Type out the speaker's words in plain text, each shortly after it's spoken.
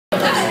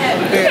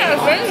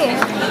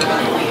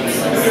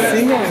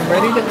Single and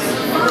ready to.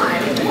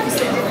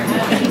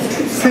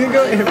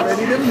 Single and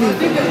ready to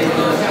mingle.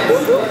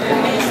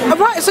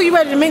 Alright, so you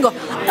ready to mingle?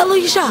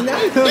 Alicia!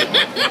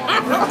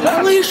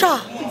 Alicia!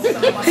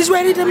 He's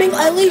ready to mingle.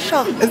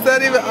 Alicia! It's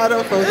not even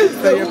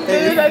autofocus on your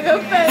face. Like a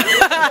face.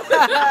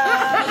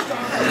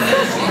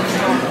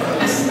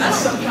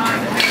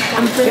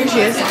 There she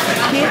is. You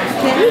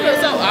look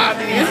so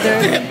obvious.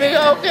 Big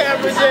old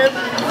camera just.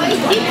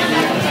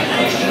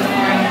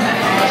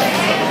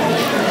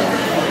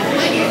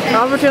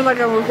 I'll pretend like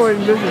I'm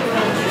recording business.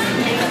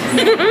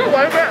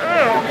 Why that?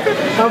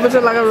 I'll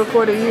pretend like I'm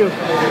recording you.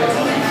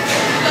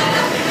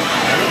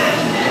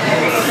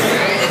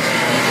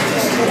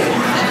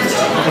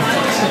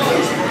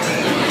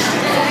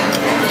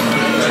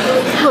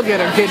 Look at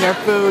her getting her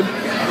food.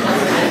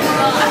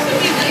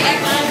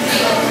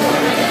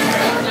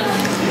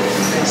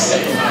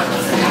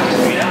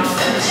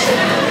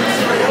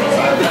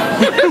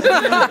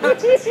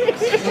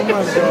 Oh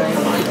my god.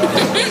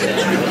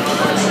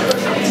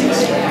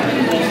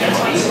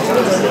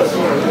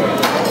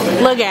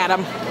 Look at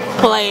him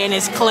playing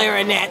his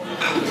clarinet.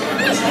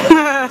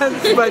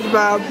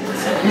 SpongeBob.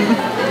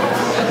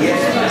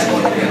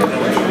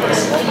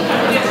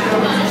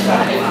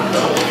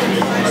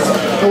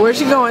 Where's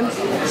she going?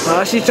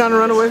 She's trying to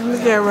run away from the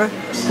camera,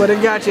 but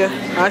it got you.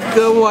 I'm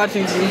still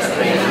watching you.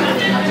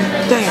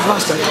 Dang, I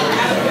lost her.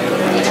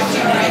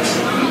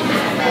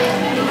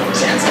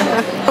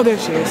 Oh, there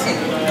she is.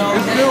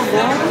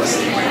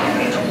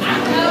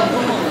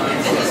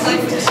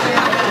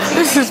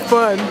 This is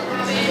fun.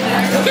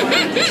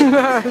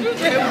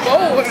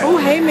 Oh,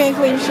 hey, man,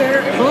 clean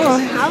shirt. Oh,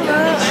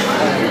 hello.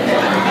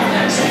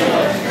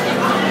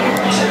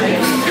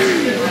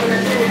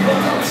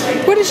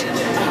 What is she?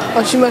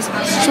 Oh, she went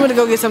to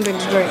go get something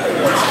to drink.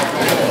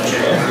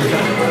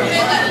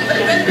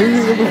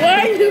 Why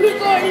are you going to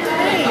drink?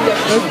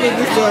 Let's get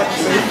this one.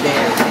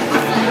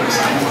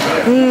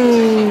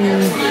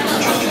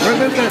 Where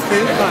does that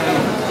taste like?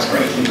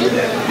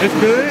 It's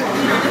good?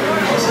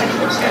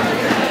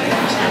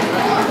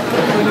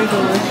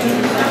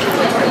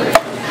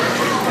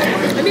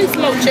 I need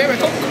slow cherry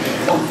coke.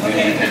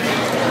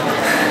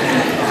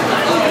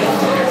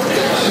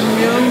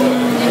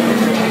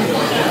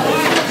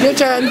 Your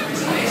turn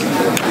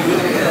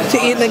to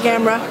eat in the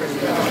camera.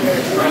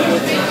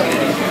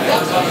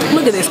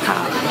 Look at this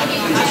cop.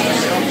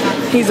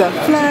 He's a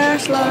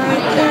flashlight.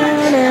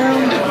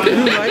 Do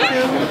you like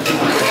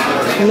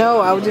him? No,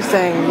 I was just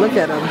saying, look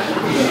at him.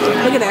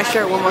 Look at that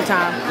shirt one more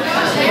time.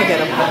 Look at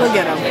him. Look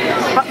at him.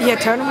 Oh, yeah,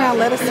 turn around.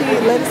 Let us see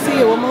it. Let us see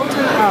it one more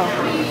time. Oh.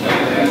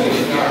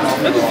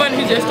 It'd be funny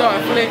if you just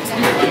started flexing.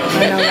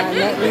 I know,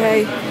 right?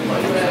 Hey,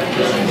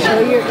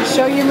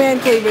 show your man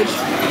cleavage.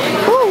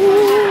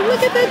 Ooh,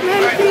 look at that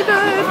man cleavage.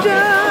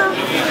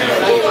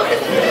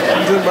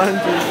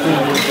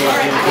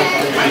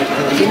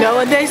 You know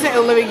what they say?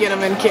 Oh, let me get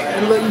him in.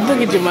 Look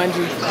at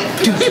Jumanji.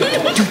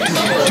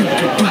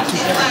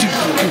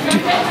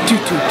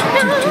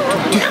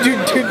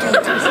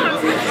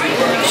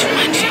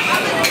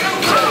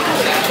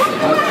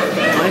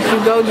 Once you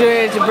go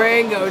dread, your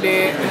brain go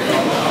dead.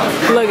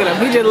 Look at him.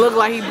 He just looked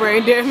like he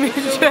brain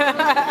damaged.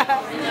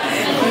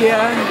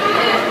 Yeah.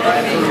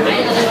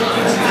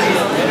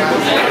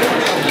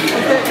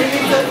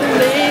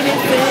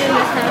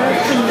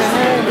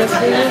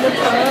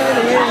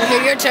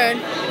 Okay, your turn.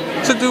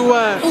 To do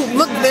what? Ooh,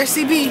 look, there's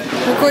CB.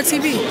 Record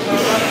CB.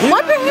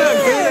 What the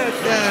hell?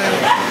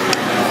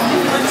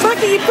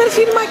 Fuck it, you put a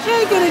sheet in my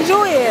cake and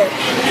enjoy it.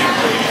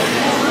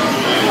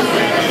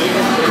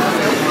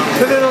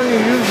 Put it on your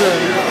user.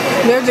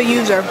 There's a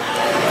user.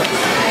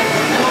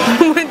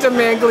 Went to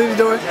Man Cleave's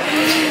door.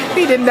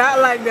 He did not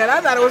like that.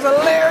 I thought it was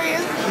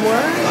hilarious.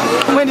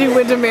 What? When he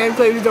went to Man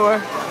Cleave's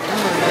door.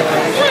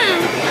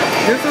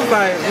 This is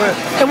like what?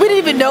 And we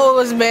didn't even know it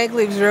was Man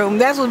Cleave's room.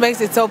 That's what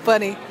makes it so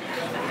funny.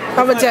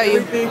 I'm gonna tell you.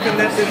 Everything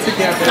connected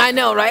together. I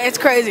know, right? It's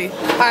crazy.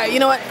 Alright, you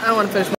know what? I don't want to finish my